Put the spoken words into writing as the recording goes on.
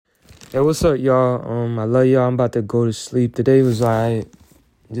Hey, what's up, y'all? I love y'all. I'm about to go to sleep. Today was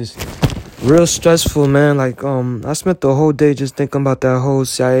just real stressful, man. I spent the whole day just thinking about that whole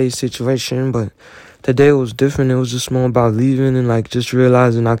CIA situation, but today was different. It was just more about leaving and just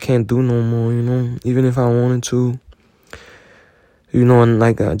realizing I can't do no more, even if I wanted to,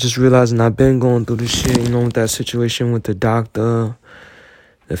 and just realizing I've been going through this shit, with that situation with the doctor,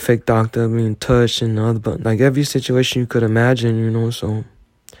 the fake doctor being touched and the other, but every situation you could imagine, so.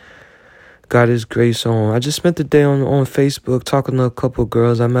 God is grace on. I just spent the day on Facebook talking to a couple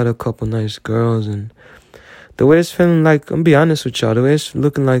girls. I met a couple nice girls, and the way it's feeling I'm gonna be honest with y'all, the way it's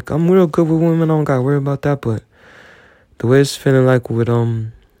looking like I'm real good with women. I don't gotta worry about that, but the way it's feeling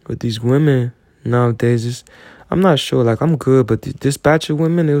with these women nowadays is, I'm not sure. I'm good, but this batch of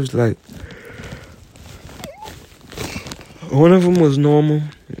women, it was one of them was normal.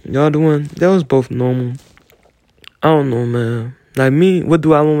 The other one, they was both normal. I don't know, man. Me, what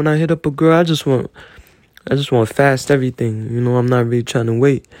do I want when I hit up a girl? I just want fast everything. I'm not really trying to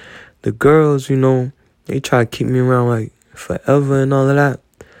wait. The girls, they try to keep me around forever and all of that.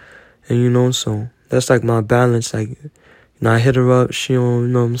 And so that's my balance. I hit her up, she don't, you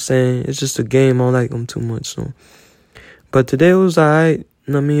know what I'm saying? It's just a game. I don't like them too much. So, but today was alright.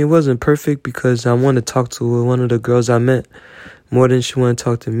 It wasn't perfect because I wanted to talk to one of the girls I met more than she wanted to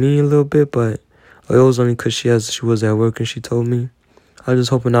talk to me a little bit, but it was only because she was at work and she told me. I was just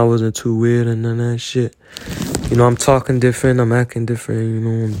hoping I wasn't too weird and none of that shit. I'm talking different, I'm acting different,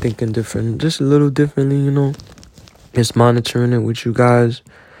 I'm thinking different, just a little differently, Just monitoring it with you guys,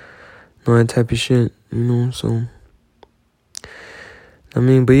 that type of shit, so.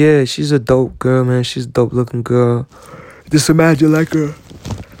 But yeah, she's a dope girl, man. She's a dope looking girl. Just imagine a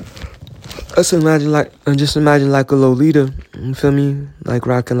Lolita, you feel me?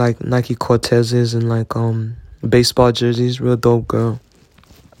 Rocking Nike Cortezes and baseball jerseys, real dope girl.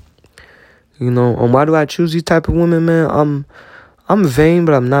 Why do I choose these type of women, man? I'm vain,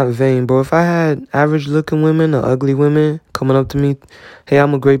 but I'm not vain, bro. If I had average looking women or ugly women coming up to me, hey,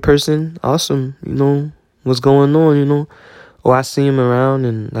 I'm a great person, awesome, what's going on, or I see them around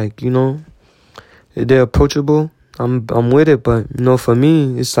and they're approachable, I'm with it. But for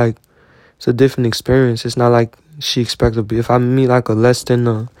me, it's it's a different experience. It's not like she expects to be. If I meet a less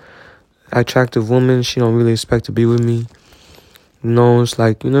than attractive woman, she don't really expect to be with me. It's you know what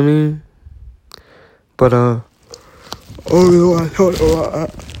I mean? But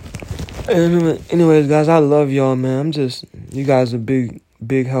anyways, guys, I love y'all, man. You guys are big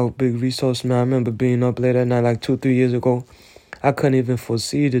help, big resource, man. I remember being up late at night 2-3 years ago. I couldn't even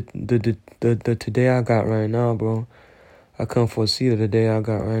foresee the today I got right now, bro. I couldn't foresee the day I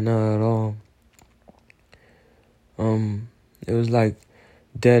got right now at all. It was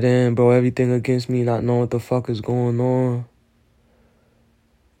dead end, bro. Everything against me, not knowing what the fuck is going on.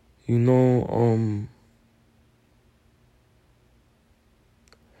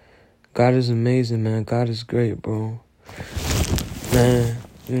 God is amazing, man. God is great, bro. Man,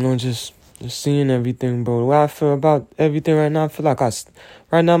 just seeing everything, bro. The way I feel about everything right now, I feel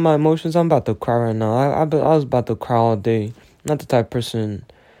right now my emotions, I'm about to cry right now. I was about to cry all day. Not the type of person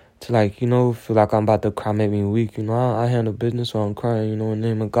to feel like I'm about to cry, make me weak. I handle business while I'm crying, in the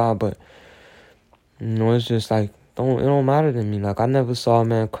name of God. But, it's just it don't matter to me. I never saw a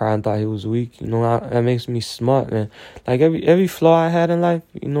man cry and thought he was weak. That makes me smart, man. Every flaw I had in life,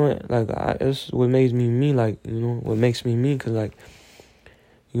 it's what makes me me. What makes me me, cause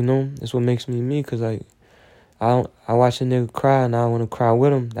it's what makes me me. Cause I watch a nigga cry and I want to cry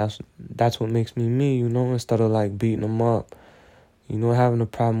with him. That's what makes me me. Instead of beating him up, having a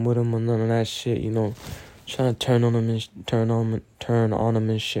problem with him or none of that shit. Trying to turn on him and turn on him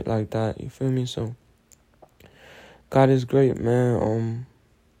and shit like that. You feel me? So. God is great, man.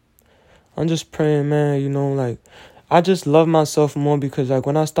 I'm just praying, man, I just love myself more because,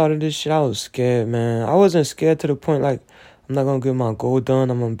 when I started this shit, I was scared, man. I wasn't scared to the point, I'm not gonna get my goal done.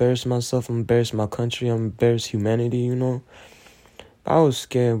 I'm gonna embarrass myself. I'm embarrass my country. I'm embarrass humanity, I was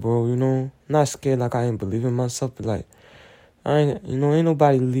scared, bro, Not scared I ain't believe in myself, but, I ain't, ain't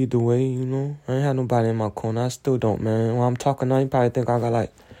nobody lead the way, I ain't had nobody in my corner. I still don't, man. When I'm talking now, you probably think I got,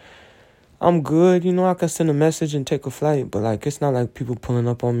 I'm good, I can send a message and take a flight, but it's not people pulling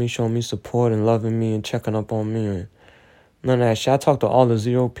up on me, showing me support and loving me and checking up on me and none of that shit. I talked to all the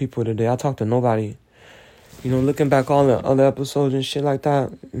 0 people today. I talked to nobody. Looking back all the other episodes and shit like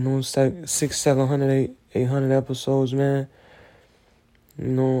that, 600, 700, 800 episodes, man.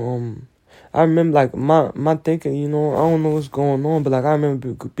 I remember my thinking, I don't know what's going on, but I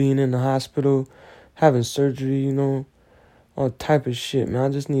remember being in the hospital, having surgery, all type of shit, man. I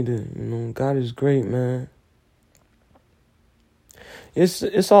just need to, God is great, man.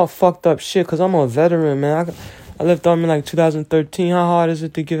 it's all fucked up shit, because I'm a veteran, man. I left Army like 2013. How hard is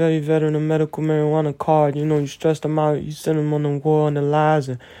it to give every veteran a medical marijuana card? You know, you stress them out, you send them on the war and the lies,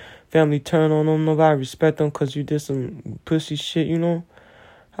 and family turn on them. Nobody respect them because you did some pussy shit, you know?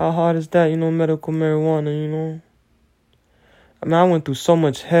 How hard is that, you know, medical marijuana, you know? I mean, I went through so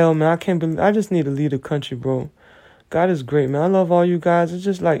much hell, man. I just need to leave the country, bro. God is great, man. I love all you guys. It's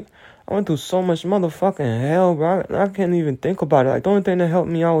just like, I went through so much motherfucking hell, bro. I can't even think about it. Like, the only thing that helped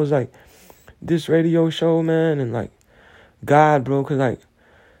me out was, like, this radio show, man, and, like, God, bro. Because, like,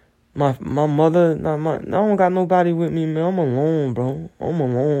 my mother, I don't got nobody with me, man. I'm alone, bro. I'm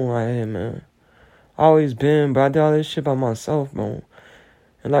alone right here, man. I always been, but I did all this shit by myself, bro.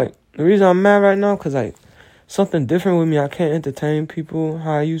 And, like, the reason I'm mad right now, because, like, something different with me. I can't entertain people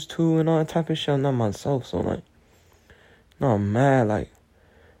how I used to and all that type of shit. I'm not myself, so, like, no, I'm mad, like,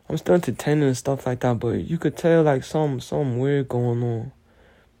 I'm still entertaining and stuff like that, but you could tell, like, something weird going on.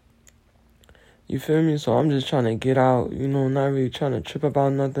 You feel me? So I'm just trying to get out, you know, not really trying to trip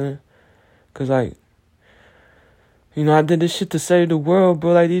about nothing. Because, like, you know, I did this shit to save the world,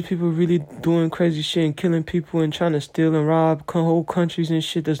 bro. Like, these people really doing crazy shit and killing people and trying to steal and rob whole countries and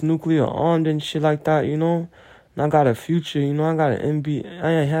shit that's nuclear armed and shit like that, you know? And I got a future, you know? I got an MBA.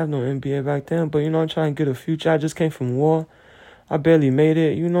 I ain't have no MBA back then, but, you know, I'm trying to get a future. I just came from war. I barely made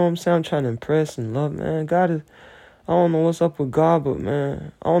it, you know what I'm saying? I'm trying to impress and love, man. God is, I don't know what's up with God, but,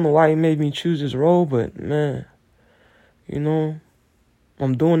 man, I don't know why he made me choose this role, but, man, you know,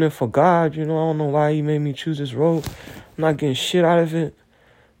 I'm doing it for God, you know? I don't know why he made me choose this role. I'm not getting shit out of it.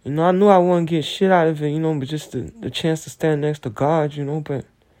 You know, I knew I wouldn't get shit out of it, you know, but just the chance to stand next to God, you know, but,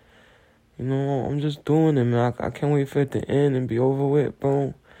 you know, I'm just doing it, man. I can't wait for it to end and be over with,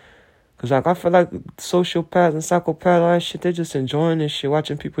 bro. Because, like, I feel like sociopaths and psychopaths, all that shit, they're just enjoying this shit,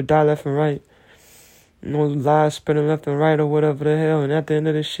 watching people die left and right. You know, lies spreading left and right or whatever the hell. And at the end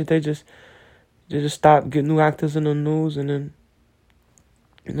of this shit, they just stop, get new actors in the news, and then,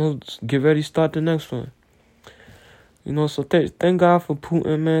 you know, get ready to start the next one. You know, so thank God for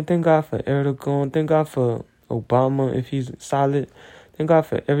Putin, man. Thank God for Erdogan. Thank God for Obama, if he's solid. Thank God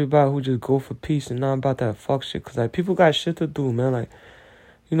for everybody who just go for peace and not about that fuck shit. Because, like, people got shit to do, man. Like,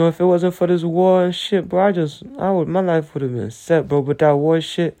 you know, if it wasn't for this war and shit, bro, my life would have been set, bro. But that war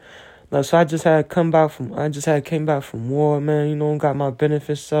shit, like, so I just had came back from war, man. You know, got my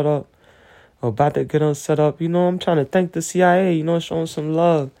benefits set up, or about to get them set up. You know, I'm trying to thank the CIA. You know, showing some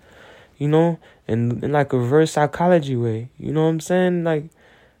love. You know, in like a reverse psychology way. You know what I'm saying? Like,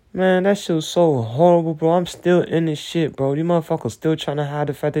 man, that shit was so horrible, bro. I'm still in this shit, bro. These motherfuckers still trying to hide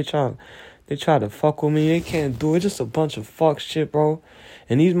the fact they try to fuck with me. They can't do it. Just a bunch of fuck shit, bro.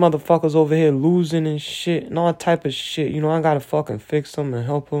 And these motherfuckers over here losing and shit and all type of shit. You know, I gotta fucking fix them and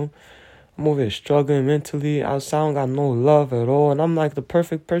help them. I'm over here struggling mentally. Outside, I don't got no love at all. And I'm like the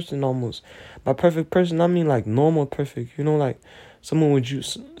perfect person almost. By perfect person, I mean like normal perfect. You know, like someone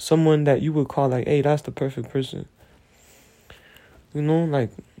that you would call like, hey, that's the perfect person. You know, like,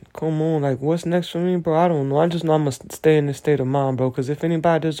 come on. Like, what's next for me, bro? I don't know. I just know I'm going to stay in this state of mind, bro. Because if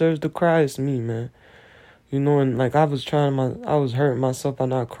anybody deserves to cry, it's me, man. You know, and like I was hurting myself by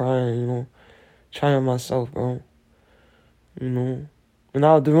not crying, you know, trying myself, bro. You know, and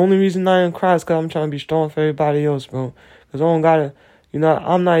the only reason I didn't cry is because I'm trying to be strong for everybody else, bro. Because I don't gotta, you know,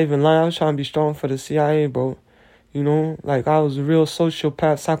 I'm not even lying. I was trying to be strong for the CIA, bro. You know, like I was a real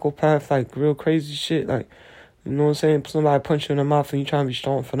sociopath, psychopath, like real crazy shit. Like, you know what I'm saying? Somebody punch you in the mouth and you trying to be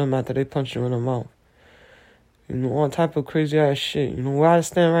strong for them after they punch you in the mouth. You know, all type of crazy ass shit. You know, where I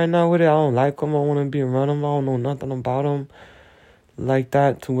stand right now with it, I don't like them. I want to be around them. I don't know nothing about them like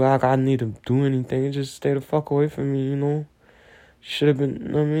that to where I need to do anything. Just stay the fuck away from me, you know. Should have been, you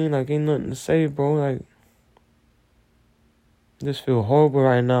know what I mean? Like, ain't nothing to say, bro. Like, just feel horrible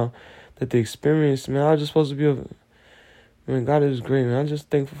right now that the experience, man. I was just supposed to be man, God is great, man. I'm just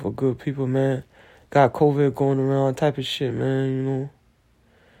thankful for good people, man. Got COVID going around, type of shit, man, you know.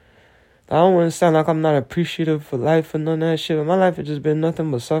 I don't want to sound like I'm not appreciative for life or none of that shit, but my life has just been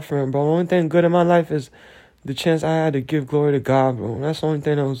nothing but suffering, bro. The only thing good in my life is the chance I had to give glory to God, bro. That's the only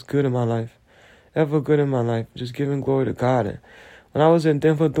thing that was good in my life. Ever good in my life. Just giving glory to God. And when I was in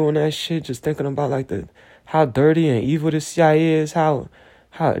Denver doing that shit, just thinking about like how dirty and evil the CIA is, how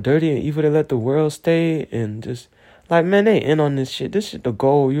dirty and evil they let the world stay, and just like, man, they in on this shit. This shit the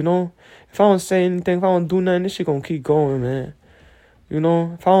goal, you know? If I don't say anything, if I don't do nothing, this shit gonna keep going, man. You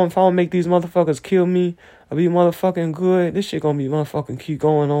know, if I don't make these motherfuckers kill me or be motherfucking good, this shit gonna be motherfucking keep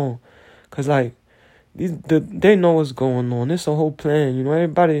going on. Cause like, they know what's going on. It's a whole plan, you know.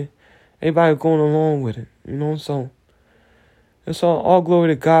 Everybody going along with it, you know. So it's all glory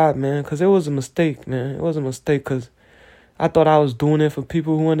to God, man. Cause it was a mistake, man. It was a mistake. Cause I thought I was doing it for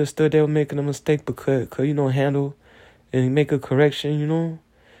people who understood they were making a mistake but could handle and make a correction,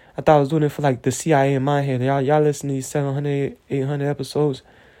 I thought I was doing it for, like, the CIA in my head. Y'all listen to these 700, 800 episodes,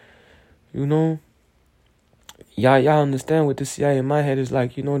 Y'all understand what the CIA in my head is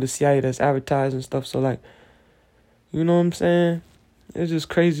like, the CIA that's advertised and stuff. So, like, you know what I'm saying? It's just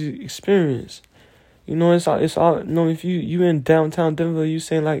crazy experience. It's all, if you in downtown Denver, you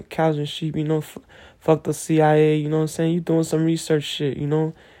saying, like, cows and sheep, fuck the CIA, you know what I'm saying? You doing some research shit,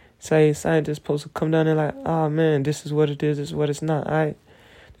 Say scientists supposed to come down there like, oh, man, this is what it is, this is what it's not, all right?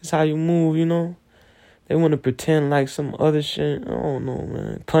 This is how you move, They want to pretend like some other shit. I don't know,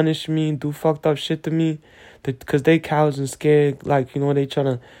 man. Punish me, do fucked up shit to me. Because they cowards and scared, like, they trying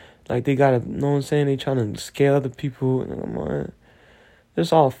to, like, they gotta, know what I'm saying? They trying to scare other people. Come on.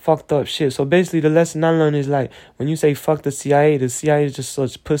 It's all fucked up shit. So basically the lesson I learned is, like, when you say fuck the CIA is just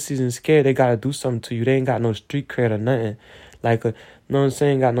such pussies and scared. They gotta do something to you. They ain't got no street cred or nothing. Like, know what I'm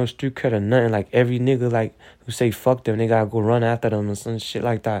saying? Got no street cred or nothing. Like, every nigga, like, who say fuck them, they gotta go run after them or some shit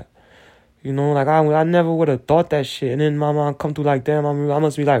like that. Like, I never would have thought that shit. And then my mom come through like, damn, I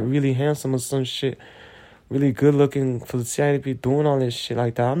must be, like, really handsome or some shit. Really good looking for the CIA to be doing all this shit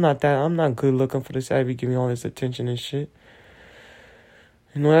like that. I'm not good looking for the CIA to be giving me all this attention and shit.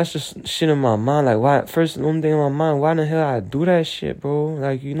 That's just shit in my mind. Like, why? First, one thing in my mind, why the hell I do that shit, bro?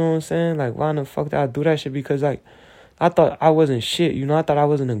 Like, you know what I'm saying? Like, why the fuck did I do that shit? Because, like, I thought I wasn't shit, I thought I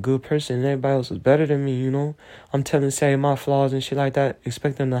wasn't a good person and everybody else was better than me, I'm telling CIA my flaws and shit like that,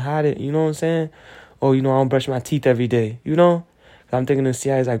 expect them to hide it, you know what I'm saying? Or, I don't brush my teeth every day, I'm thinking the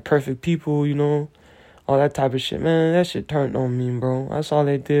CIA is like perfect people, all that type of shit. Man, that shit turned on me, bro. That's all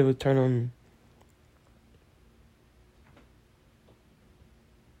they did was turn on me.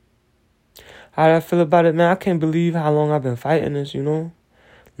 How do I feel about it, man? I can't believe how long I've been fighting this,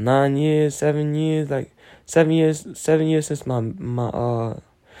 9 years, 7 years, like 7 years since my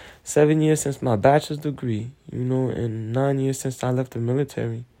 7 years since my bachelor's degree, and 9 years since I left the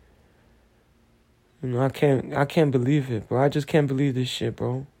military. I can't believe it, bro. I just can't believe this shit,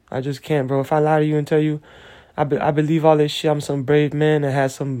 bro. I just can't, bro. If I lie to you and tell you I believe all this shit, I'm some brave man that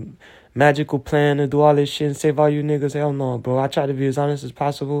has some magical plan to do all this shit and save all you niggas, hell no, bro. I try to be as honest as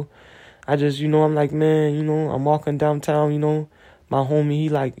possible. I just, I'm like, man, I'm walking downtown, my homie, he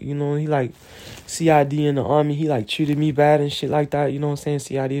like CID in the army, he like treated me bad and shit like that, you know what I'm saying?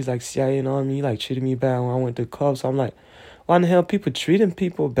 CID is like CIA in the army, he like treated me bad when I went to clubs, so I'm like, why in the hell people treating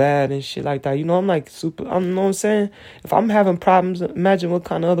people bad and shit like that? I'm like super, you know what I'm saying? If I'm having problems, imagine what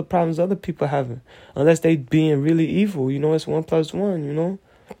kind of other problems other people having. Unless they being really evil, it's 1 + 1,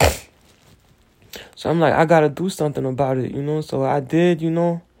 So I'm like, I gotta do something about it, So I did,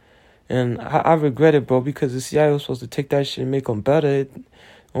 And I regret it, bro, because the CIA was supposed to take that shit and make them better. The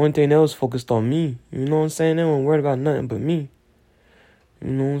only thing they was focused on me. You know what I'm saying? They weren't worried about nothing but me.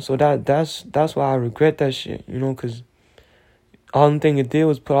 So that's why I regret that shit, because all the thing it did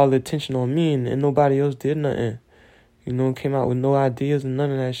was put all the attention on me and nobody else did nothing. Came out with no ideas and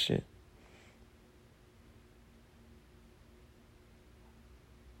none of that shit.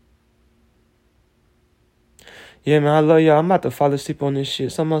 Yeah, man, I love y'all. I'm about to fall asleep on this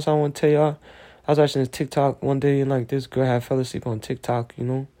shit. Something else I want to tell y'all. I was watching this TikTok one day, and, like, this girl had fell asleep on TikTok,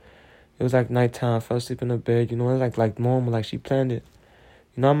 It was, like, nighttime. I fell asleep in the bed, It was, like normal, like she planned it.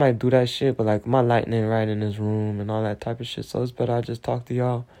 I might do that shit, but, like, my lighting ain't right in this room and all that type of shit, so it's better I just talk to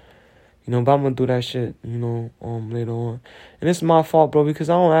y'all. But I'm going to do that shit, later on. And it's my fault, bro, because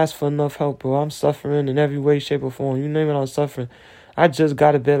I don't ask for enough help, bro. I'm suffering in every way, shape, or form. You name it, I'm suffering. I just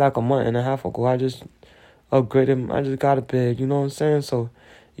got to bed like a month and a half ago. I just upgraded. I just got a bed, you know what I'm saying? So,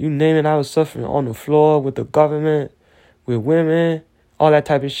 you name it, I was suffering on the floor with the government, with women, all that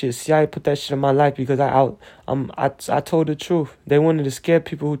type of shit. See, I put that shit in my life because I told the truth. They wanted to scare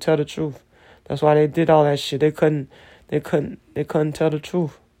people who tell the truth. That's why they did all that shit. They couldn't tell the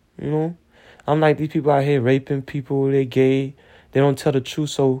truth, I'm like, these people out here raping people, they gay, they don't tell the truth,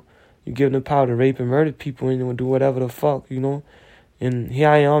 so you give them the power to rape and murder people and do whatever the fuck, And here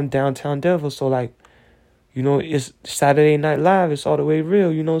I am, downtown Denver, so, like, it's Saturday Night Live. It's all the way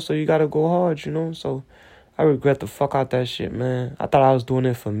real, so you gotta go hard, So I regret the fuck out that shit, man. I thought I was doing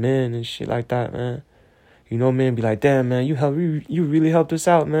it for men and shit like that, man. Men be like, damn, man, you really helped us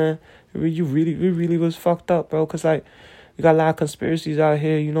out, man. We really was fucked up, bro. Cause, like, we got a lot of conspiracies out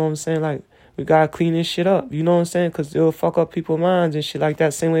here, you know what I'm saying? Like, we gotta clean this shit up, you know what I'm saying? Cause it'll fuck up people's minds and shit like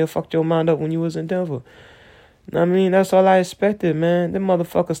that. Same way it fucked your mind up when you was in Denver. I mean, that's all I expected, man. Them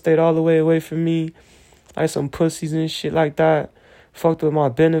motherfuckers stayed all the way away from me. Like some pussies and shit like that. Fucked with my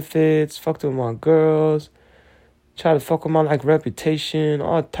benefits. Fucked with my girls. Try to fuck with my, like, reputation.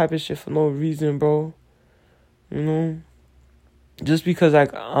 All type of shit for no reason, bro. just because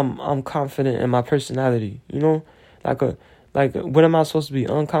like I'm confident in my personality, you know, like what am I supposed to be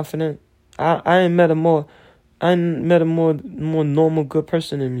unconfident? I ain't met a more more normal good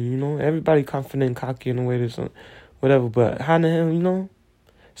person than me, you know. Everybody confident and cocky in a way to some whatever, but how the hell, you know?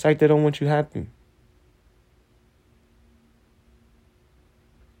 It's like they don't want you happy.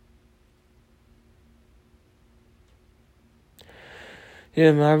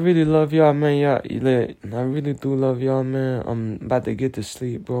 Yeah, man, I really love y'all, man. Y'all lit. I really do love y'all, man. I'm about to get to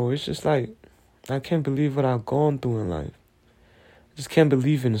sleep, bro. It's just like, I can't believe what I've gone through in life. I just can't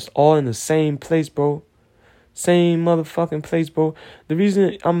believe it's all in the same place, bro. Same motherfucking place, bro. The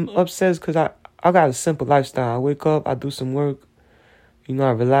reason I'm upset is because I got a simple lifestyle. I wake up, I do some work. You know,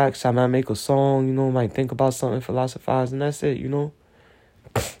 I relax. I might make a song, you know, might think about something, philosophize, and that's it, you know.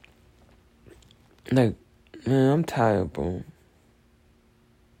 Like, man, I'm tired, bro.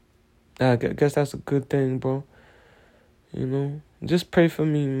 I guess that's a good thing, bro. You know, just pray for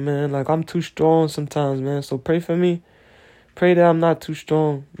me, man. Like, I'm too strong sometimes, man. So pray for me. Pray that I'm not too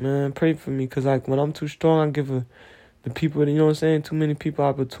strong, man. Pray for me, because, like, when I'm too strong, I give the people, you know what I'm saying, too many people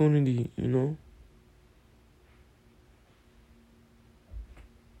opportunity, you know.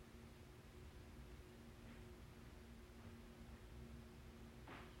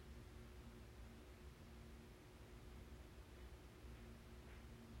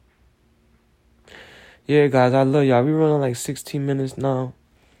 Yeah, guys, I love y'all. We running like 16 minutes now.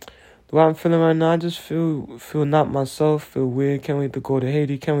 The way I'm feeling right now, I just feel not myself, feel weird. Can't wait to go to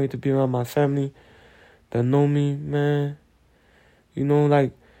Haiti. Can't wait to be around my family that know me, man. You know,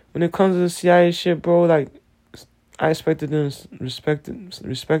 like, when it comes to the CIA shit, bro, like, I expected them to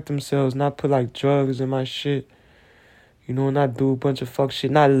respect themselves, not put, like, drugs in my shit. You know, not do a bunch of fuck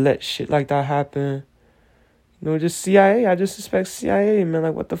shit, not let shit like that happen. You know, just CIA. I just expect CIA, man.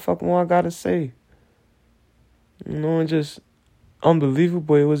 Like, what the fuck more I gotta say? You know, and just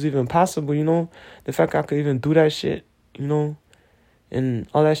unbelievable it was even possible, you know? The fact I could even do that shit, you know? And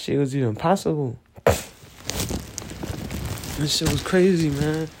all that shit was even possible. This shit was crazy,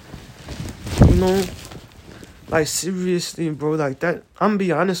 man. You know? Like, seriously, bro, like that. I'm gonna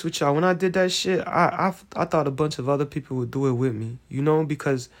be honest with y'all. When I did that shit, I thought a bunch of other people would do it with me, you know?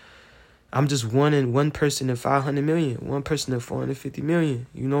 Because I'm just one person in 500 million. One person in 450 million,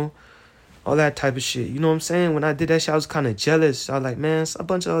 you know? All that type of shit. You know what I'm saying? When I did that shit, I was kind of jealous. I was like, man, a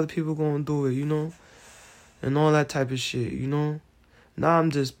bunch of other people gonna do it, you know? And all that type of shit, you know? Now I'm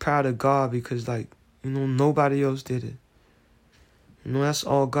just proud of God because, like, you know, nobody else did it. You know, that's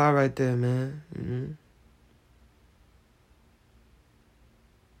all God right there, man. You know?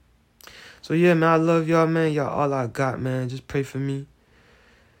 So, yeah, man, I love y'all, man. Y'all all I got, man. Just pray for me.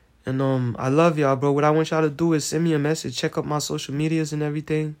 And, I love y'all, bro. What I want y'all to do is send me a message. Check up my social medias and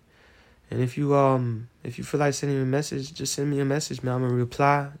everything. And if you feel like sending me a message, just send me a message, man. I'm gonna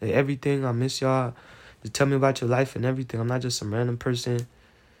reply to everything. I miss y'all. Just tell me about your life and everything. I'm not just some random person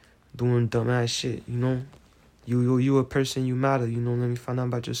doing dumbass shit, you know? You a person, you matter, you know? Let me find out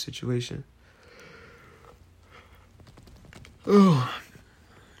about your situation. Oh,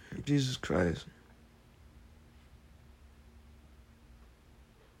 Jesus Christ.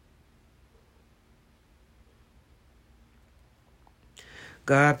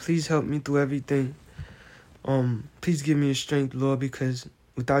 God, please help me through everything. Please give me a strength, Lord, because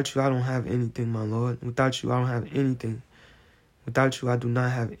without you, I don't have anything, my Lord. Without you, I don't have anything. Without you, I do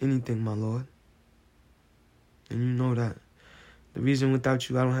not have anything, my Lord. And you know that. The reason without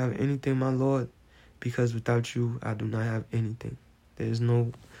you, I don't have anything, my Lord, because without you, I do not have anything. There is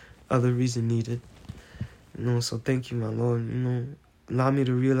no other reason needed. You know, so thank you, my Lord. You know, allow me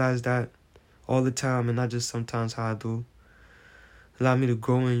to realize that all the time and not just sometimes how I do. Allow me to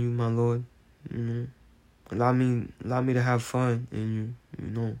grow in you, my Lord. You know, allow me to have fun in you.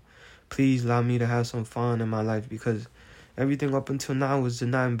 You know, please allow me to have some fun in my life because everything up until now was to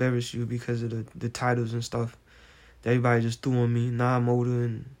not embarrass you because of the titles and stuff that everybody just threw on me. Now I'm older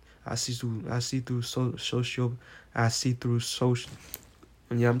and I see through social.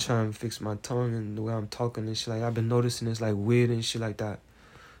 And yeah, I'm trying to fix my tongue and the way I'm talking and shit. Like, I've been noticing it's like weird and shit like that.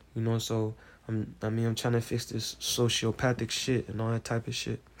 You know, so I'm trying to fix this sociopathic shit and all that type of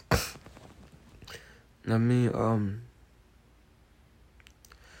shit.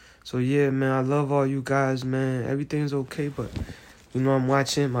 So yeah, man, I love all you guys, man. Everything's okay, but you know I'm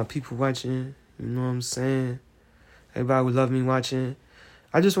watching, my people watching, you know what I'm saying? Everybody would love me watching.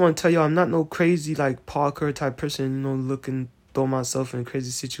 I just want to tell y'all I'm not no crazy like Parker type person, you know, throw myself in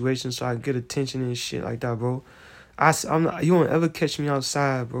crazy situations so I get attention and shit like that, bro. I'm not, you won't ever catch me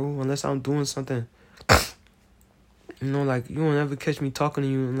outside, bro, unless I'm doing something You know, like, you won't ever catch me talking to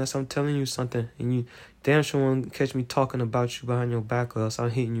you unless I'm telling you something. And you damn sure won't catch me talking about you behind your back, or else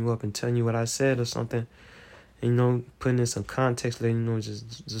I'm hitting you up and telling you what I said or something. And, you know, putting in some context, letting you know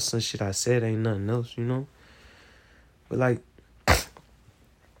just some shit I said ain't nothing else, you know? But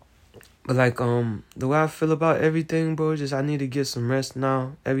the way I feel about everything, bro, just I need to get some rest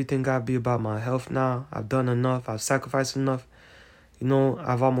now. Everything gotta be about my health now. I've done enough. I've sacrificed enough. You know,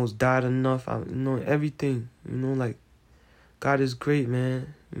 I've almost died enough. You know, everything. You know, like, God is great,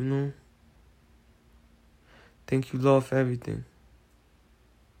 man. You know? Thank you, Lord, for everything.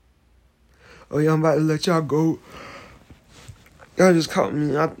 Oh, yeah, I'm about to let y'all go. Y'all just caught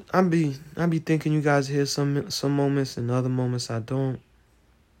me. I be thinking you guys hear some moments, and other moments I don't.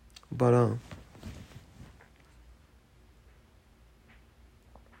 But,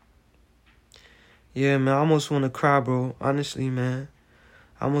 yeah, man, I almost want to cry, bro. Honestly, man.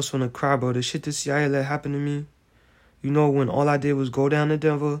 I almost want to cry, bro. The shit the CIA let happen to me. You know, when all I did was go down to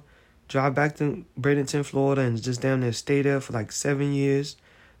Denver, drive back to Bradenton, Florida, and just down there stay there for like 7 years,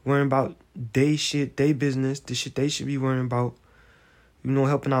 worrying about they shit, they business, the shit they should be worrying about. You know,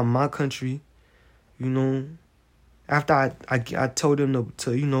 helping out my country. You know, after I told them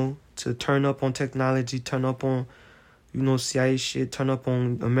to you know, to turn up on technology, turn up on, you know, CIA shit, turn up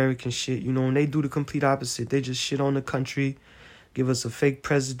on American shit, you know, and they do the complete opposite. They just shit on the country, give us a fake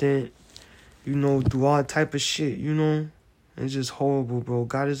president, you know, do all type of shit, you know. It's just horrible, bro.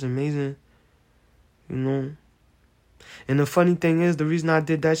 God is amazing, you know. And the funny thing is, the reason I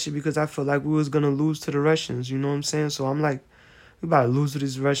did that shit because I felt like we was going to lose to the Russians, you know what I'm saying? So I'm like, we about to lose to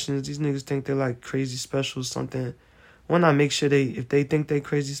these Russians. These niggas think they're like crazy special or something. Why not make sure if they think they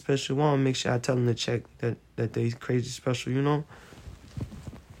crazy special, why not make sure I tell them to check that they crazy special, you know?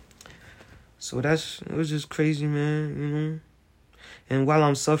 So it was just crazy, man, you know? And while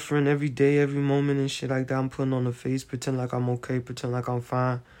I'm suffering every day, every moment and shit like that, I'm putting on a face, pretend like I'm okay, pretend like I'm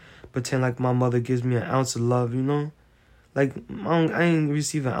fine, pretend like my mother gives me an ounce of love, you know? Like, I ain't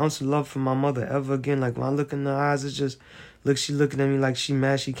receive an ounce of love from my mother ever again. Like, when I look in her eyes, it's just, she looking at me like she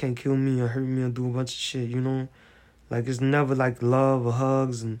mad she can't kill me or hurt me or do a bunch of shit, you know? Like, it's never, like, love or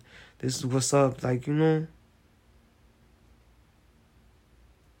hugs and this is what's up, like, you know?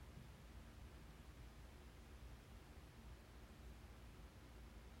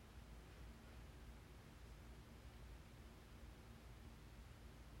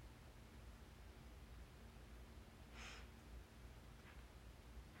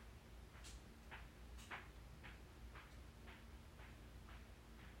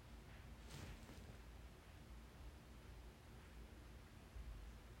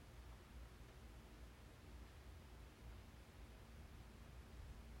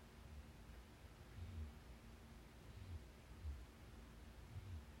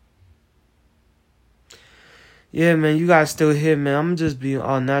 Yeah, man, you guys still here, man. I'm just being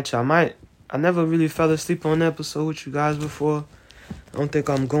all natural. I never really fell asleep on an episode with you guys before. I don't think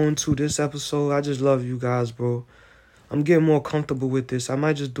I'm going to this episode. I just love you guys, bro. I'm getting more comfortable with this. I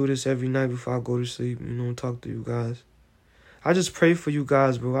might just do this every night before I go to sleep, you know, talk to you guys. I just pray for you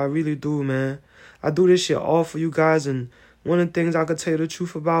guys, bro. I really do, man. I do this shit all for you guys, and one of the things I could tell you the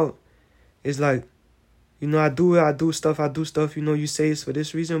truth about is, like, you know, I do stuff, you know, you say it's for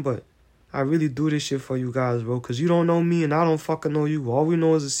this reason, but I really do this shit for you guys, bro, because you don't know me and I don't fucking know you. All we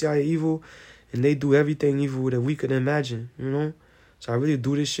know is the CIA evil, and they do everything evil that we could imagine, you know? So I really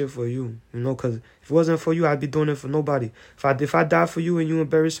do this shit for you, you know, because if it wasn't for you, I'd be doing it for nobody. If I die for you and you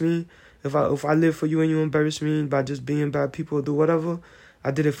embarrass me, if I live for you and you embarrass me by just being bad people or do whatever,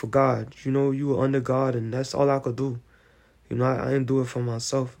 I did it for God. You know, you were under God, and that's all I could do. You know, I didn't do it for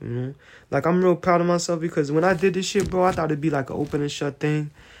myself, you know. Like, I'm real proud of myself because when I did this shit, bro, I thought it'd be like an open and shut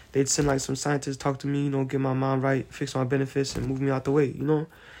thing. They'd send like some scientists talk to me, you know, get my mind right, fix my benefits, and move me out the way, you know.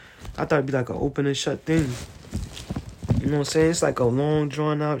 I thought it'd be like an open and shut thing. You know what I'm saying? It's like a long,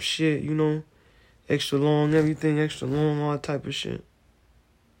 drawn out shit, you know. Extra long, everything extra long, all type of shit.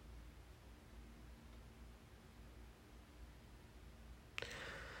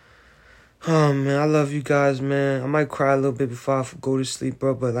 Oh, man, I love you guys, man. I might cry a little bit before I go to sleep,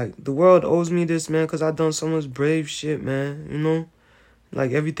 bro. But, like, the world owes me this, man, because I done so much brave shit, man, you know?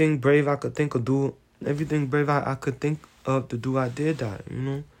 Like, everything brave I could think of do, everything brave I could think of to do, I did that, you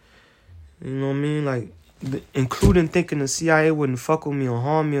know? You know what I mean? Like, including thinking the CIA wouldn't fuck with me or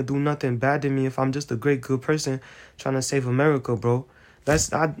harm me or do nothing bad to me if I'm just a great, good person trying to save America, bro.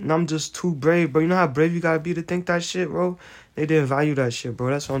 I'm just too brave, bro. You know how brave you gotta be to think that shit, bro? They didn't value that shit, bro.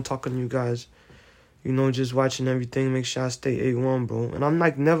 That's why I'm talking to you guys. You know, just watching everything, make sure I stay A1, bro. And I'm,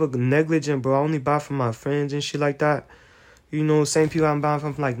 like, never negligent, bro. I only buy from my friends and shit like that. You know, same people I'm buying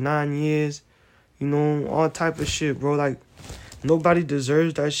from for, like, 9 years. You know, all type of shit, bro. Like, nobody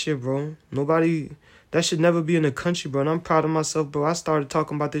deserves that shit, bro. That should never be in the country, bro. And I'm proud of myself, bro. I started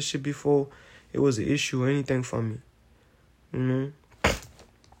talking about this shit before it was an issue or anything for me. You know?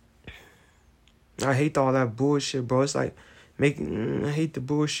 I hate all that bullshit, bro. It's like, I hate the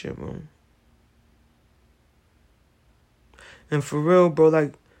bullshit, bro. And for real, bro,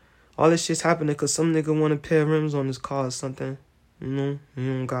 like, all this shit's happening because some nigga want a pair of rims on his car or something. You know?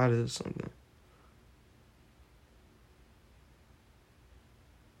 You don't got it or something.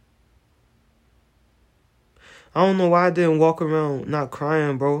 I don't know why I didn't walk around not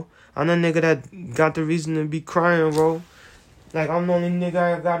crying, bro. I'm the nigga that got the reason to be crying, bro. Like, I'm the only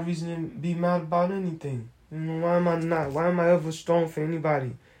nigga I got reason to be mad about anything. You know, why am I not? Why am I ever strong for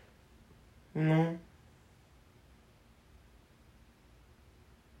anybody? You know?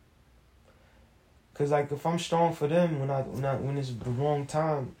 Cause like if I'm strong for them when it's the wrong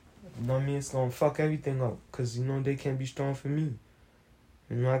time, you know what I mean, it's gonna fuck everything up. Cause you know they can't be strong for me.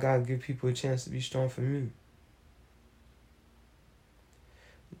 You know, I gotta give people a chance to be strong for me.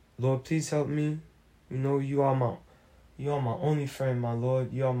 Lord, please help me. You know, you are my only friend, my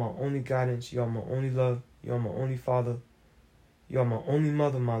Lord. You are my only guidance. You are my only love. You are my only father. You are my only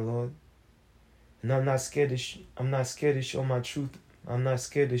mother, my Lord. And I'm not scared to show my truth. I'm not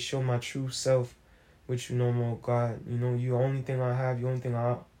scared to show my true self, which you know, my God. You know, you the only thing I have. The only thing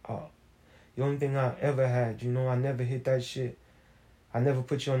the only thing I ever had. You know, I never hit that shit. I never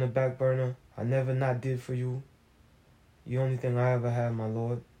put you on the back burner. I never not did for you. The only thing I ever had, my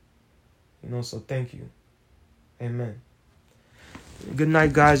Lord. You know, so thank you. Amen. Good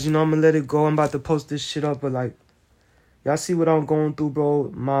night, guys. You know, I'm gonna let it go. I'm about to post this shit up, but like, y'all see what I'm going through,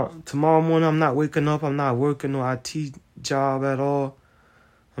 bro. Tomorrow morning, I'm not waking up. I'm not working no IT job at all.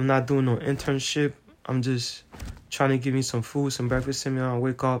 I'm not doing no internship. I'm just trying to give me some food, some breakfast in me. I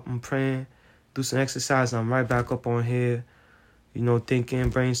wake up, I'm praying, do some exercise, and I'm right back up on here, you know,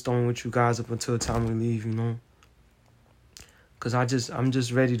 thinking, brainstorming with you guys up until the time we leave, you know. Because I'm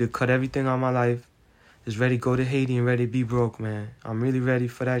just ready to cut everything out of my life. Just ready to go to Haiti and ready to be broke, man. I'm really ready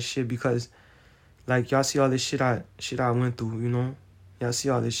for that shit because, like, y'all see all this shit I went through, you know? Y'all see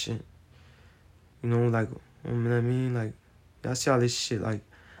all this shit. You know, like, you know what I mean? Like, y'all see all this shit. Like,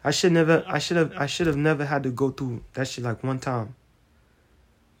 I should have never had to go through that shit like one time.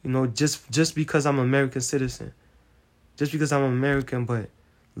 You know, just because I'm an American citizen. Just because I'm American, but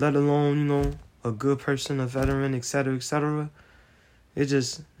let alone, you know, a good person, a veteran, etc., etc. It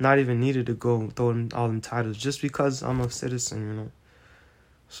just not even needed to go throw all them titles just because I'm a citizen, you know.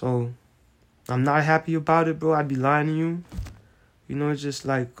 So, I'm not happy about it, bro. I'd be lying to you. You know, it's just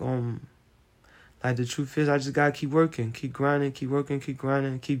like the truth is I just gotta keep working, keep grinding, keep working, keep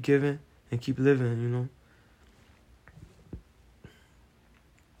grinding, keep giving, and keep living, you know.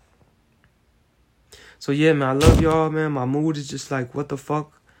 So yeah, man, I love y'all, man. My mood is just like, what the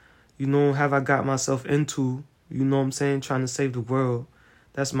fuck? You know, have I got myself into? You know what I'm saying? Trying to save the world.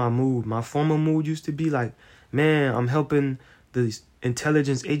 That's my mood. My former mood used to be like, man, I'm helping the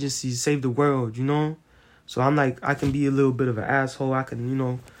intelligence agencies save the world, you know? So I'm like, I can be a little bit of an asshole. I can, you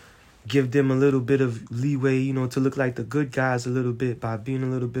know, give them a little bit of leeway, you know, to look like the good guys a little bit by being a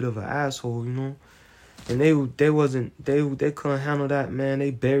little bit of an asshole, you know? And they couldn't handle that, man.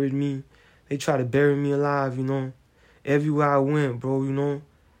 They buried me. They tried to bury me alive, you know? Everywhere I went, bro, you know?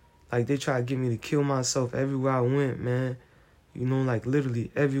 Like, they tried to get me to kill myself everywhere I went, man. You know, like,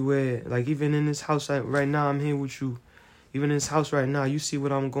 literally everywhere. Like, even in this house right now, I'm here with you. Even in this house right now, you see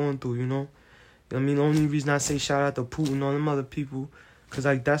what I'm going through, you know? I mean, the only reason I say shout out to Putin and all them other people, because,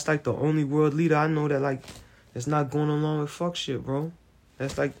 like, that's, like, the only world leader I know that, like, that's not going along with fuck shit, bro.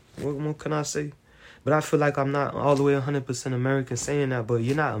 That's, like, what can I say? But I feel like I'm not all the way 100% American saying that, but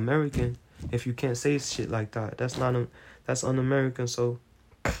you're not American if you can't say shit like that. That's un-American, so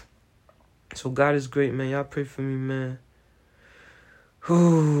God is great, man. Y'all pray for me, man.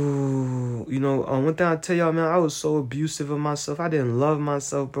 Ooh, you know, one thing I tell y'all, man, I was so abusive of myself. I didn't love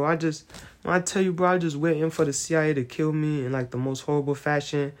myself, bro. When I tell you, bro, I just waiting for the CIA to kill me in, like, the most horrible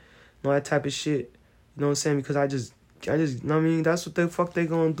fashion, you know, that type of shit. You know what I'm saying? Because I just, you know what I mean? That's what the fuck they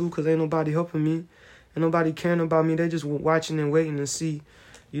gonna do, because ain't nobody helping me. Ain't nobody caring about me. They just watching and waiting to see,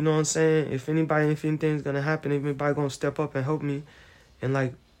 you know what I'm saying? If anything's gonna happen, if anybody gonna step up and help me. And,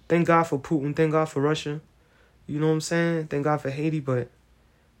 like, thank God for Putin. Thank God for Russia. You know what I'm saying? Thank God for Haiti, but,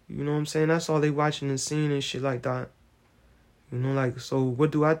 you know what I'm saying? That's all they watching and seeing and shit like that. You know, like, so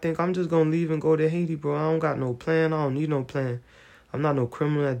what do I think? I'm just gonna leave and go to Haiti, bro. I don't got no plan. I don't need no plan. I'm not no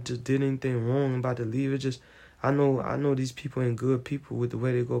criminal that just did anything wrong. I'm about to leave. It just, I know these people ain't good people with the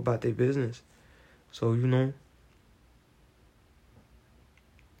way they go about their business. So, you know,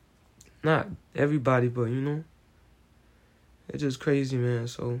 Not everybody, but you know, it's just crazy, man.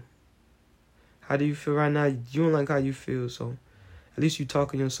 So, how do you feel right now? You don't like how you feel, so at least you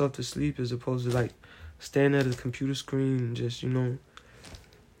talking yourself to sleep as opposed to like standing at a computer screen and just, you know,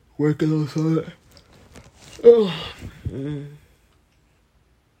 working on something. Oh.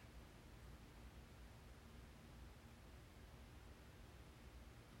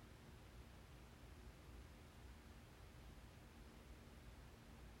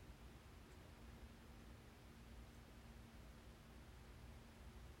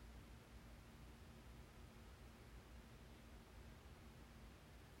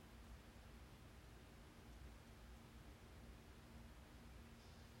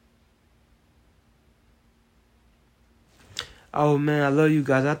 Oh man, I love you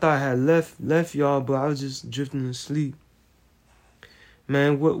guys. I thought I had left y'all, but I was just drifting to sleep.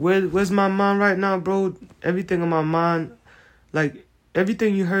 Man, where's my mind right now, bro? Everything in my mind, like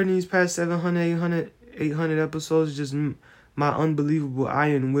everything you heard in these past 700, 800 episodes, is just my unbelievable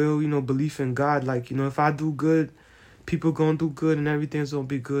iron will, you know, belief in God. Like, you know, if I do good, people gonna do good and everything's gonna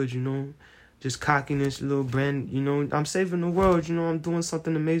be good, you know. Just cockiness, little brand, you know. I'm saving the world, you know. I'm doing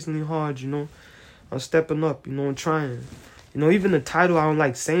something amazingly hard, you know. I'm stepping up, you know, I'm trying. You know, even the title, I don't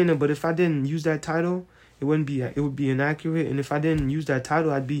like saying it, but if I didn't use that title, it would be inaccurate. And if I didn't use that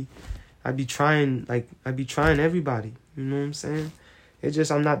title, I'd be trying everybody. You know what I'm saying? It's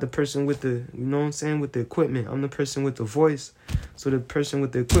just I'm not the person with the, you know what I'm saying, with the equipment. I'm the person with the voice. So the person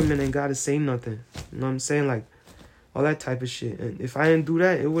with the equipment ain't got to say nothing. You know what I'm saying? Like, all that type of shit. And if I didn't do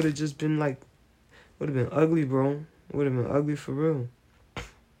that, it would have just been like, would have been ugly, bro. It would have been ugly for real.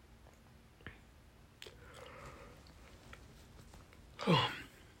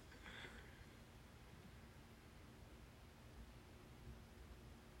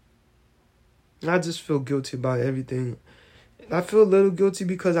 I just feel guilty about everything. I feel a little guilty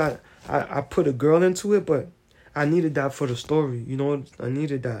because I put a girl into it, but I needed that for the story. You know, I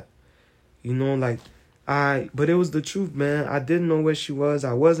needed that. You know, like, but it was the truth, man. I didn't know where she was.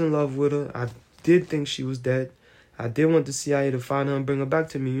 I was in love with her. I did think she was dead. I did want the CIA to find her and bring her back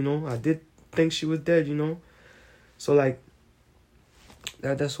to me, you know. I did think she was dead, you know. So, like,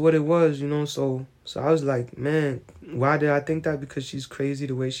 that's what it was, you know. So I was like, man, why did I think that? Because she's crazy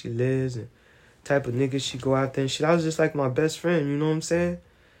the way she lives and type of nigga she go out there and shit. I was just like my best friend, you know what I'm saying?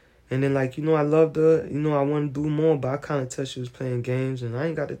 And then, like, you know, I loved her. You know, I wanted to do more, but I kind of thought she was playing games, and I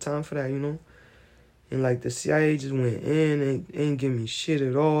ain't got the time for that, you know? And, like, the CIA just went in and ain't give me shit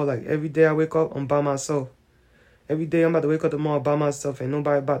at all. Like, every day I wake up, I'm by myself. Every day I'm about to wake up tomorrow by myself. Ain't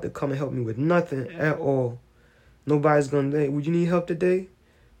nobody about to come and help me with nothing at all. Nobody's gonna, hey, would you need help today?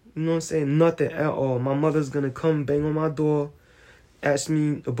 You know what I'm saying? Nothing at all. My mother's gonna come bang on my door, ask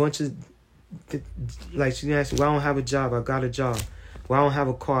me a bunch of, like, she asked me, well, I don't have a job. I got a job. Well, I don't have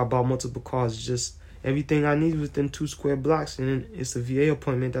a car. I bought multiple cars. It's just everything I need within 2 square blocks, and then it's a VA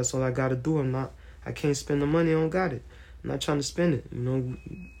appointment. That's all I gotta do. I can't spend the money. I don't got it. I'm not trying to spend it. You know,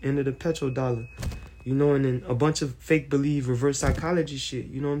 into the petrodollar. You know, and then a bunch of fake believe reverse psychology shit.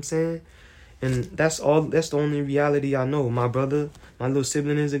 You know what I'm saying? And that's the only reality I know. My brother, my little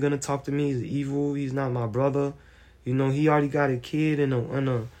sibling isn't gonna talk to me. He's evil. He's not my brother. You know, he already got a kid and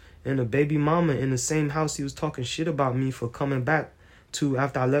a baby mama in the same house. He was talking shit about me for coming back to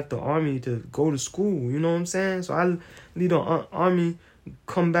after I left the army to go to school. You know what I'm saying? So I leave the army,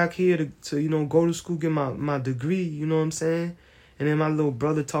 come back here to you know, go to school, get my degree. You know what I'm saying? And then my little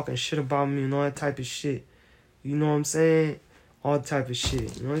brother talking shit about me and all that type of shit. You know what I'm saying? All type of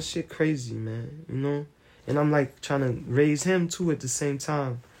shit. You know, that shit crazy, man. You know? And I'm like trying to raise him too at the same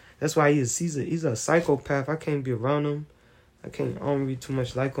time. That's why he's a psychopath. I can't be around him. I don't read too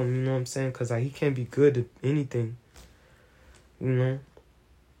much like him, you know what I'm saying? Because he can't be good at anything. You know?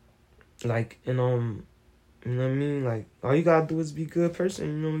 Like, and you know what I mean? Like, all you gotta do is be a good person,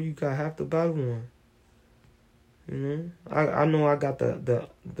 you know? You got half the battle won. You know? I know I got the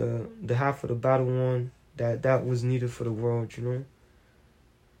half of the battle won that was needed for the world, you know?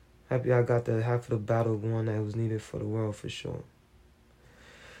 Happy I got the half of the battle won that was needed for the world for sure.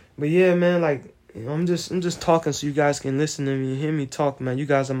 But yeah, man, like, I'm just talking so you guys can listen to me and hear me talk, man. You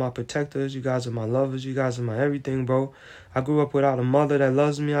guys are my protectors. You guys are my lovers. You guys are my everything, bro. I grew up without a mother that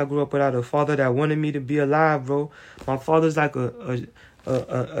loves me. I grew up without a father that wanted me to be alive, bro. My father's like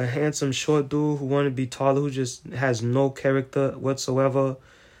a handsome short dude who wanted to be taller, who just has no character whatsoever.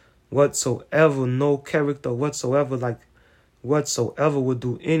 No character whatsoever. Like, whatsoever, would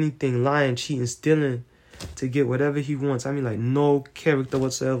do anything, lying, cheating, stealing to get whatever he wants. I mean, like, no character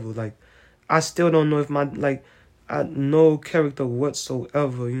whatsoever. Like, I still don't know if no character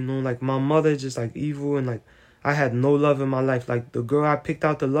whatsoever, you know? Like, my mother just, like, evil, and, like, I had no love in my life. Like, the girl I picked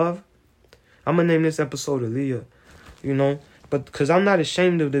out to love, I'm gonna name this episode Aaliyah, you know? But because I'm not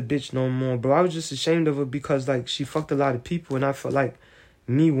ashamed of the bitch no more, bro. I was just ashamed of her because, like, she fucked a lot of people, and I felt like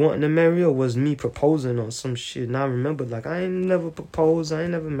me wanting to marry her was me proposing on some shit. And I remember, like, I ain't never proposed. I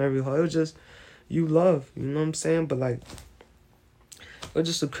ain't never married her. It was just, you love, you know what I'm saying? But, like, it was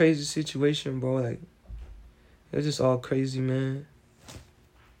just a crazy situation, bro. Like, it was just all crazy, man.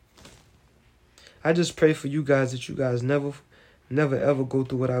 I just pray for you guys that you guys never ever go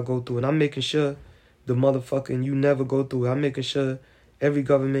through what I go through. And I'm making sure the motherfucking you never go through it. I'm making sure every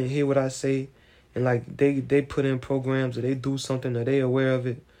government hear what I say and like they put in programs or they do something or they aware of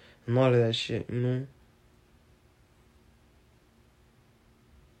it and all of that shit, you know?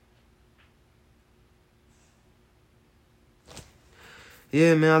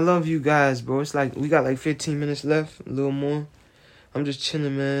 Yeah, man, I love you guys, bro. It's like we got like 15 minutes left, a little more. I'm just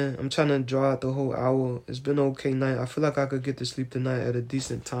chilling, man. I'm trying to draw out the whole hour. It's been an okay night. I feel like I could get to sleep tonight at a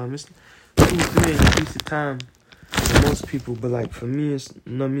decent time. It's 2-3 ain't a decent time for most people, but like for me, it's,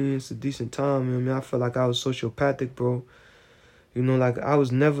 you know what I mean, it's a decent time. You know what I mean? I feel like I was sociopathic, bro. You know, like I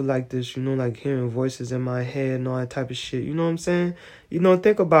was never like this, you know, like hearing voices in my head and all that type of shit. You know what I'm saying? You know,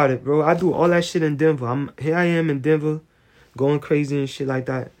 think about it, bro. I do all that shit in Denver. Here I am in Denver, going crazy and shit like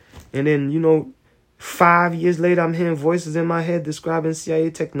that. And then, you know, 5 years later, I'm hearing voices in my head describing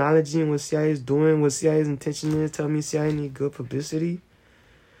CIA technology and what CIA is doing, what CIA's intention is, telling me CIA need good publicity.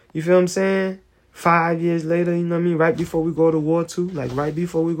 You feel what I'm saying? 5 years later, you know what I mean? Right before we go to war too. Like right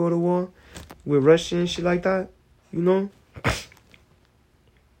before we go to war with Russia and shit like that. You know?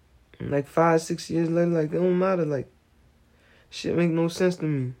 Like 5-6 years later, like it don't matter. Like shit make no sense to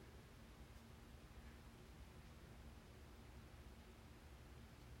me.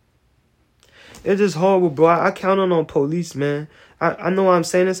 It's just horrible, bro. I count on police, man. I know I'm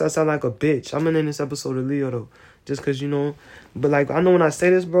saying this, I sound like a bitch. I'm gonna name this episode of Leo, though. Just because, you know. But, like, I know when I say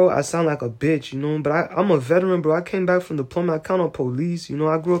this, bro, I sound like a bitch, you know. But I'm a veteran, bro. I came back from deployment. I count on police. You know,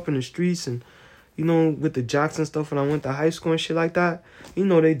 I grew up in the streets and, you know, with the jocks and stuff when I went to high school and shit like that. You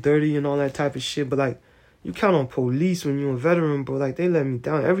know, they dirty and all that type of shit. But, like, you count on police when you're a veteran, bro. Like, they let me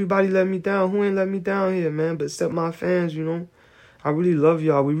down. Everybody let me down. Who ain't let me down here, man? But except my fans, you know. I really love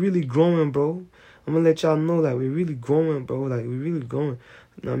y'all. We really growing, bro. I'm gonna let y'all know, like, we really growing, bro. Like, we really growing.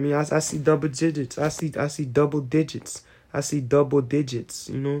 You know what I mean? I see double digits. I see double digits. I see double digits,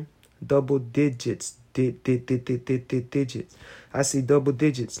 you know? Double digits. Digits. I see double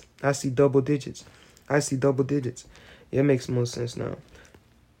digits. I see double digits. I see double digits. Yeah, it makes more sense now.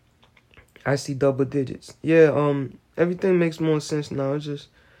 I see double digits. Yeah, everything makes more sense now. It's just...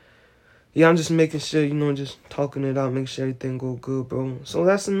 Yeah, I'm just making sure, you know, just talking it out, make sure everything go good, bro. So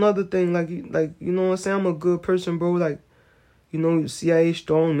that's another thing, like, you know what I'm saying? I'm a good person, bro. Like, you know, CIA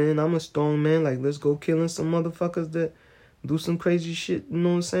strong, man. I'm a strong man. Like, let's go killing some motherfuckers that do some crazy shit, you know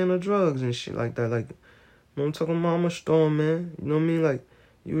what I'm saying, or drugs and shit like that. Like, you know what I'm talking about? I'm a strong man. You know what I mean? Like,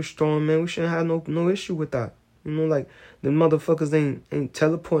 you a strong man. We shouldn't have no issue with that. You know, like, the motherfuckers ain't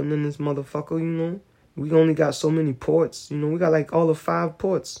teleporting in this motherfucker, you know? We only got so many ports. You know, we got, like, all the 5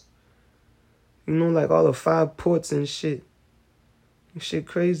 ports. You know, like all the 5 ports and shit. Shit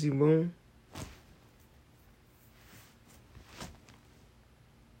crazy, bro.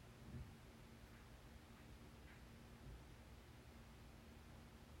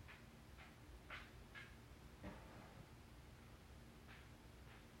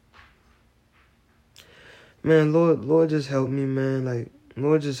 Man, Lord just help me, man. Like,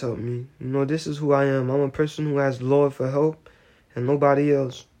 Lord just help me. You know, this is who I am. I'm a person who asks Lord for help and nobody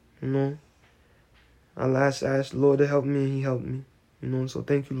else. You know, I last asked Lord to help me and he helped me. You know, so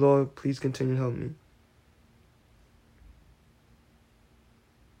thank you, Lord. Please continue to help me.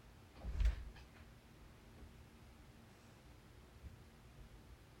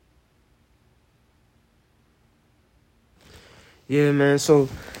 Yeah, man. So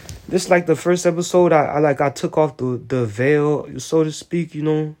this like the first episode. I took off the veil, so to speak. You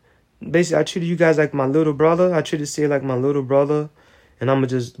know, basically I treated you guys like my little brother. I treated Sia like my little brother, and I'm gonna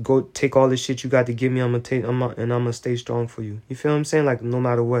just go take all the shit you got to give me. I'm gonna stay strong for you. You feel what I'm saying? Like no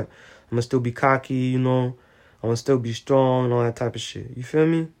matter what, I'm gonna still be cocky. You know, I'm gonna still be strong and all that type of shit. You feel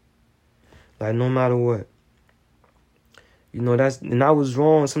me? Like no matter what. You know, and I was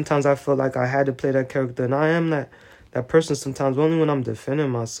wrong. Sometimes I felt like I had to play that character, and I am that person sometimes only when I'm defending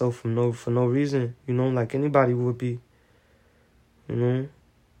myself for no reason, you know, like anybody would be, you know.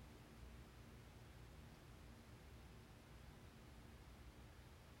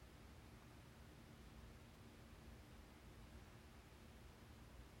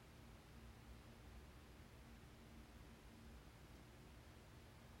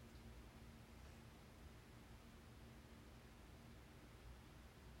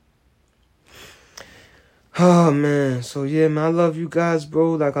 Oh, man. So, yeah, man, I love you guys,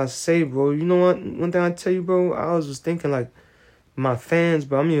 bro. Like I say, bro, you know what? One thing I tell you, bro, I was just thinking, like, my fans,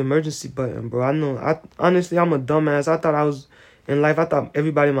 bro, I'm the emergency button, bro. Honestly, I'm a dumbass. I thought I was, in life, I thought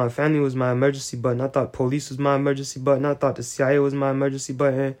everybody in my family was my emergency button. I thought police was my emergency button. I thought the CIA was my emergency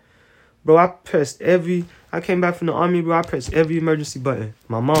button. Bro, I came back from the army, bro. I pressed every emergency button.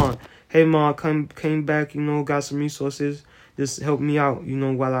 My mom, hey, mom, came back, got some resources. Just help me out,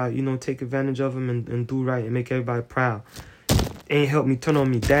 while I, take advantage of them and do right and make everybody proud. Ain't help me turn on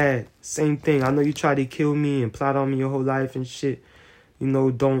me. Dad, same thing. I know you tried to kill me and plot on me your whole life and shit.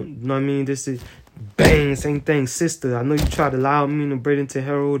 What I mean? This is bang, same thing. Sister, I know you tried to lie on me and break into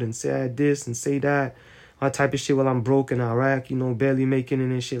Herald and say I had this and say that. All type of shit while I'm broke in Iraq, barely making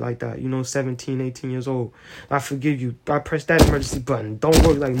it and shit like that. 17, 18 years old. I forgive you. I press that emergency button. Don't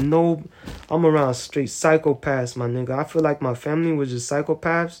work like no. I'm around straight psychopaths, my nigga. I feel like my family was just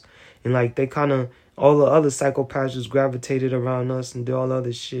psychopaths. And like they kind of, all the other psychopaths just gravitated around us and did all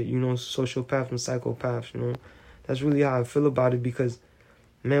other shit. Sociopaths and psychopaths, That's really how I feel about it because,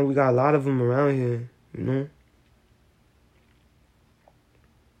 man, we got a lot of them around here,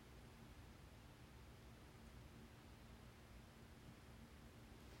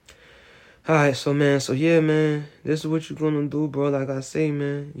 Alright, yeah, man, this is what you're gonna do, bro. Like I say,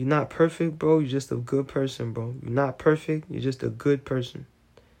 man, you're not perfect, bro. You're just a good person, bro. You're not perfect. You're just a good person.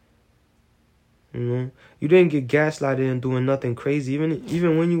 You didn't get gaslighted and doing nothing crazy.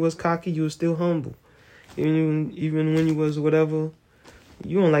 Even when you was cocky, you was still humble. Even when you was whatever,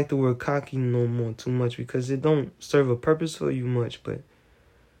 you don't like the word cocky no more too much because it don't serve a purpose for you much. But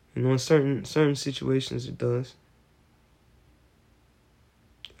in certain situations, it does.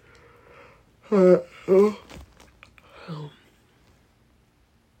 Oh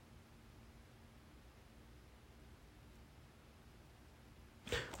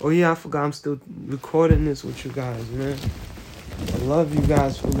yeah, I forgot I'm still recording this with you guys, man. I love you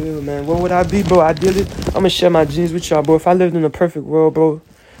guys for real, man. What would I be, bro? I'm gonna share my dreams with y'all, bro. If I lived in a perfect world, bro,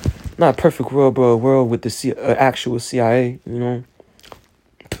 not a perfect world, bro, a world with the actual CIA,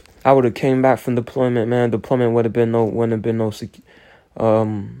 I would have came back from deployment, man. Deployment wouldn't have been no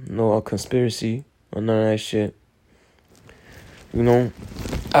conspiracy or none of that shit.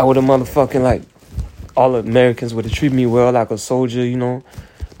 I would have motherfucking like all Americans would have treated me well like a soldier,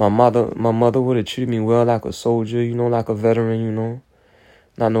 My mother would have treated me well like a soldier, like a veteran,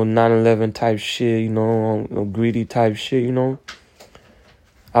 Not no 9/11 type shit, no greedy type shit,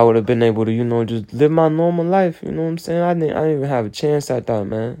 I would have been able to, just live my normal life, you know what I'm saying? I didn't even have a chance at that,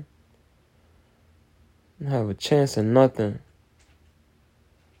 man. I didn't have a chance at nothing.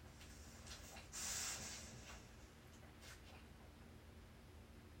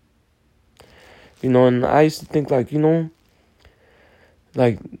 And I used to think like,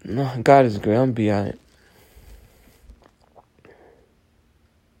 like, no, God is great. I'm be alright.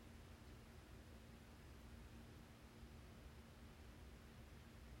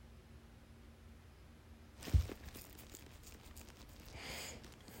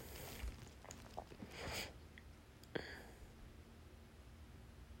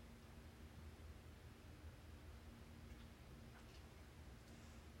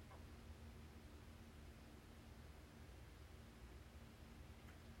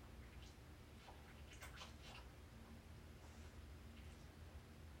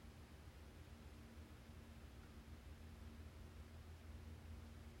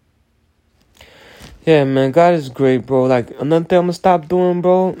 Yeah, man, God is great, bro. Like, another thing I'm gonna stop doing,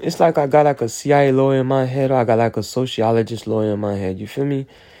 bro, it's like I got like a CIA lawyer in my head or I got like a sociologist lawyer in my head. You feel me?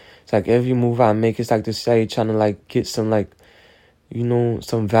 It's like every move I make, it's like the CIA trying to like get some like,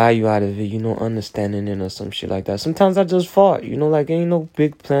 some value out of it, understanding it or some shit like that. Sometimes I just fart, like ain't no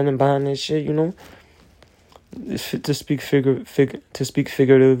big planning behind this shit, To speak figuratively.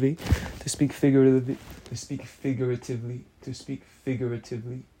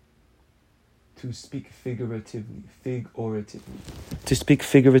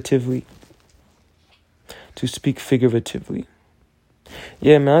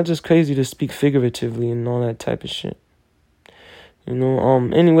 Yeah, man, I'm just crazy to speak figuratively and all that type of shit.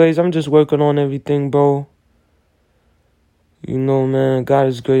 Anyways, I'm just working on everything, bro. Man, God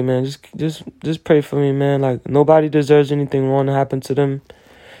is great, man. Just pray for me, man. Like, nobody deserves anything wrong to happen to them.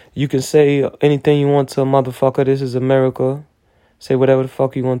 You can say anything you want to a motherfucker. This is America. Say whatever the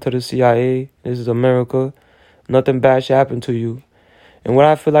fuck you want to the CIA. This is America. Nothing bad should happen to you. And what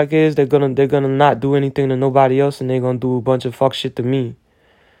I feel like is they're gonna not do anything to nobody else and they're gonna do a bunch of fuck shit to me.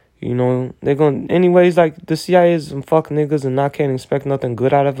 They're gonna anyways, like the CIA is some fuck niggas and I can't expect nothing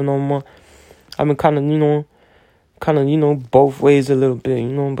good out of it no more. I've been kinda, both ways a little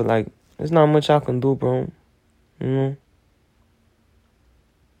bit, but like there's not much I can do, bro. you know?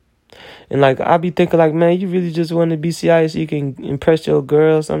 And like I be thinking like, man, you really just want to be CI so you can impress your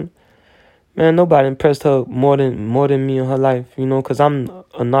girl or something. Man, nobody impressed her more than me in her life, you know, because I'm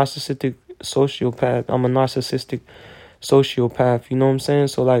a narcissistic sociopath. I'm a narcissistic sociopath, you know what I'm saying?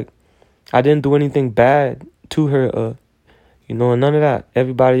 So like I didn't do anything bad to her, you know, and none of that.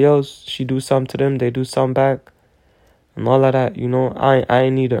 Everybody else, she do something to them, they do something back, and all of that, you know. I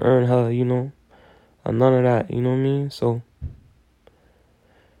ain't need to earn her, you know, or none of that, you know what I mean? So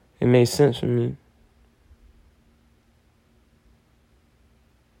it made sense for me.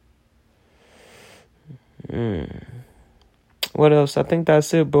 What else? I think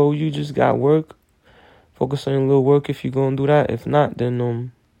that's it, bro. You just got work. Focus on your little work if you gonna do that. If not,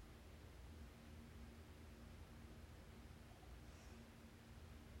 then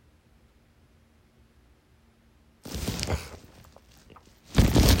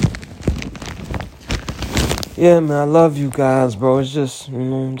yeah, man, I love you guys, bro. It's just, you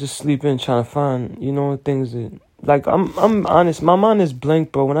know, I'm just sleeping, trying to find, you know, things that, like, I'm honest. My mind is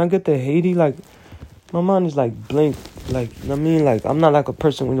blank, bro. When I get to Haiti, like, my mind is, like, blank. Like, you know what I mean? Like, I'm not, like, a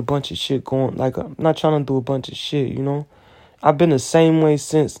person with a bunch of shit going. Like, I'm not trying to do a bunch of shit, you know? I've been the same way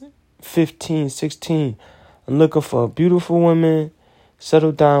since 15, 16. I'm looking for a beautiful woman,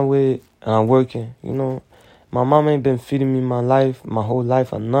 settle down with, and I'm working, you know? My mom ain't been feeding me my whole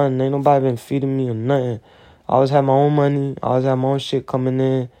life or nothing. Ain't nobody been feeding me or nothing. I always had my own money. I always had my own shit coming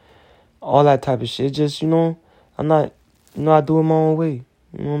in. All that type of shit. Just, you know, I'm not, you know, I do it my own way.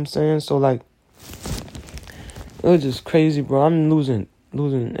 You know what I'm saying? So, like, it was just crazy, bro. I'm losing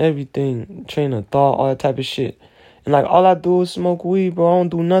everything, train of thought, all that type of shit. And, like, all I do is smoke weed, bro. I don't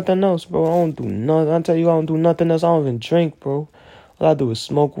do nothing else, bro. I don't do nothing. I tell you, I don't do nothing else. I don't even drink, bro. All I do is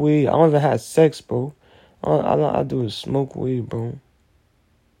smoke weed. I don't even have sex, bro. All I do is smoke weed, bro.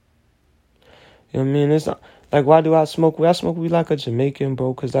 You know what I mean? It's not, like, why do I smoke weed? I smoke weed like a Jamaican,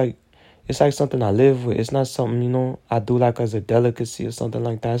 bro, because, like, it's like something I live with. It's not something, you know, I do like as a delicacy or something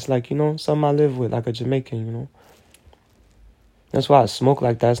like that. It's like, you know, something I live with, like a Jamaican, you know. That's why I smoke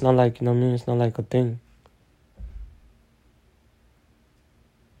like that. It's not like, you know what I mean? It's not like a thing.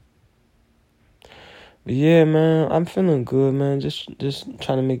 But yeah, man, I'm feeling good, man. Just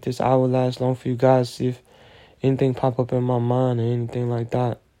trying to make this hour last long for you guys. See if anything pop up in my mind or anything like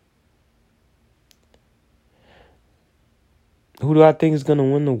that. Who do I think is gonna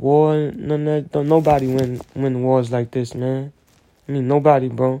win the war? Nobody win wars like this, man. I mean, nobody,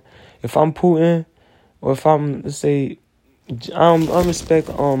 bro. If I'm Putin, or if I'm, let's say, I respect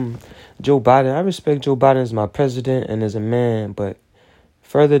Joe Biden. I respect Joe Biden as my president and as a man, but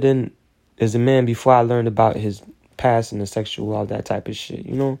further than as a man before I learned about his past and the sexual, all that type of shit,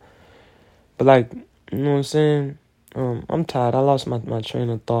 you know? But like, you know what I'm saying? I'm tired. I lost my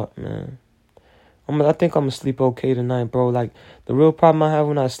train of thought, man. I think I'm gonna sleep okay tonight, bro. Like, the real problem I have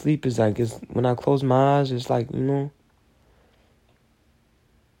when I sleep is like, it's when I close my eyes, it's like, you know,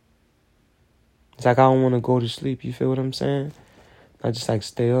 it's like I don't want to go to sleep. You feel what I'm saying? I just like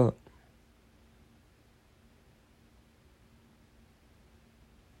stay up.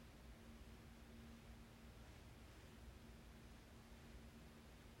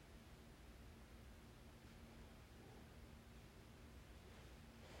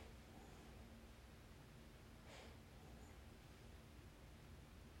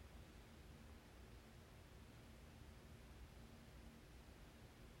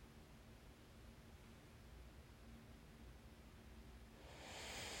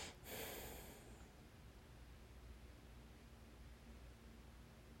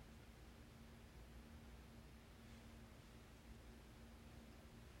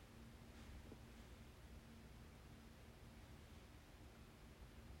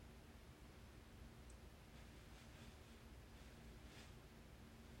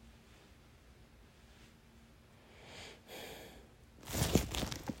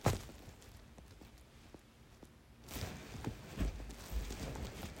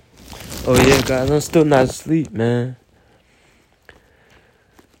 Oh yeah, guys, I'm still not asleep, man.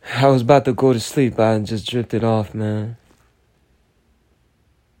 I was about to go to sleep, I just drifted off, man.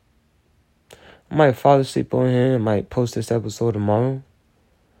 I might fall asleep on here and might post this episode tomorrow.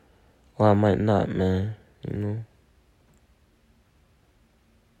 Or I might not, man. You know.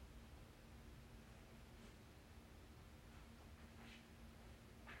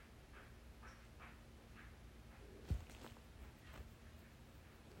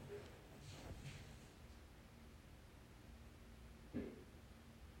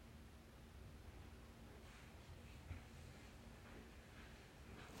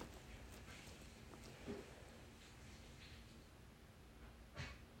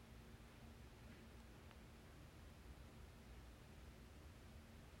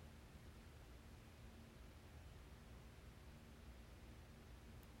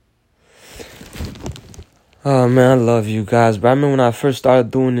 Oh man, I love you guys, bro. I remember when I first started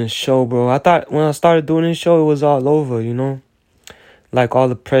doing this show, bro. I thought when I started doing this show, it was all over, you know? Like all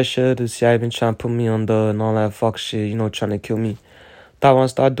the pressure, the CIA been trying to put me under and all that fuck shit, you know, trying to kill me. Thought when I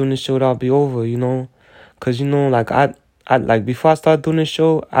started doing this show, that'll be over, you know? Cause you know, like I like before I started doing this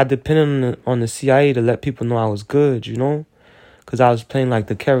show, I depended on the CIA to let people know I was good, you know? Cause I was playing like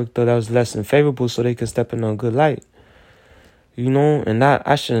the character that was less than favorable so they could step in a good light. You know, and that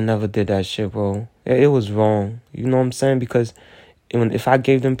I should have never did that shit, bro. It was wrong. You know what I'm saying? Because if I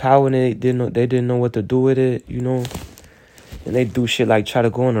gave them power and they didn't know what to do with it, you know, and they do shit like try to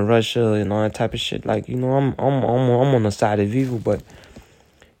go into Russia and all that type of shit. Like, you know, I'm on the side of evil, but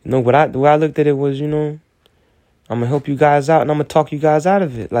you know the way I looked at it was, you know, I'm gonna help you guys out and I'm gonna talk you guys out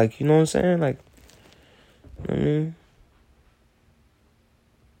of it. Like, you know what I'm saying? Like, you know what I mean.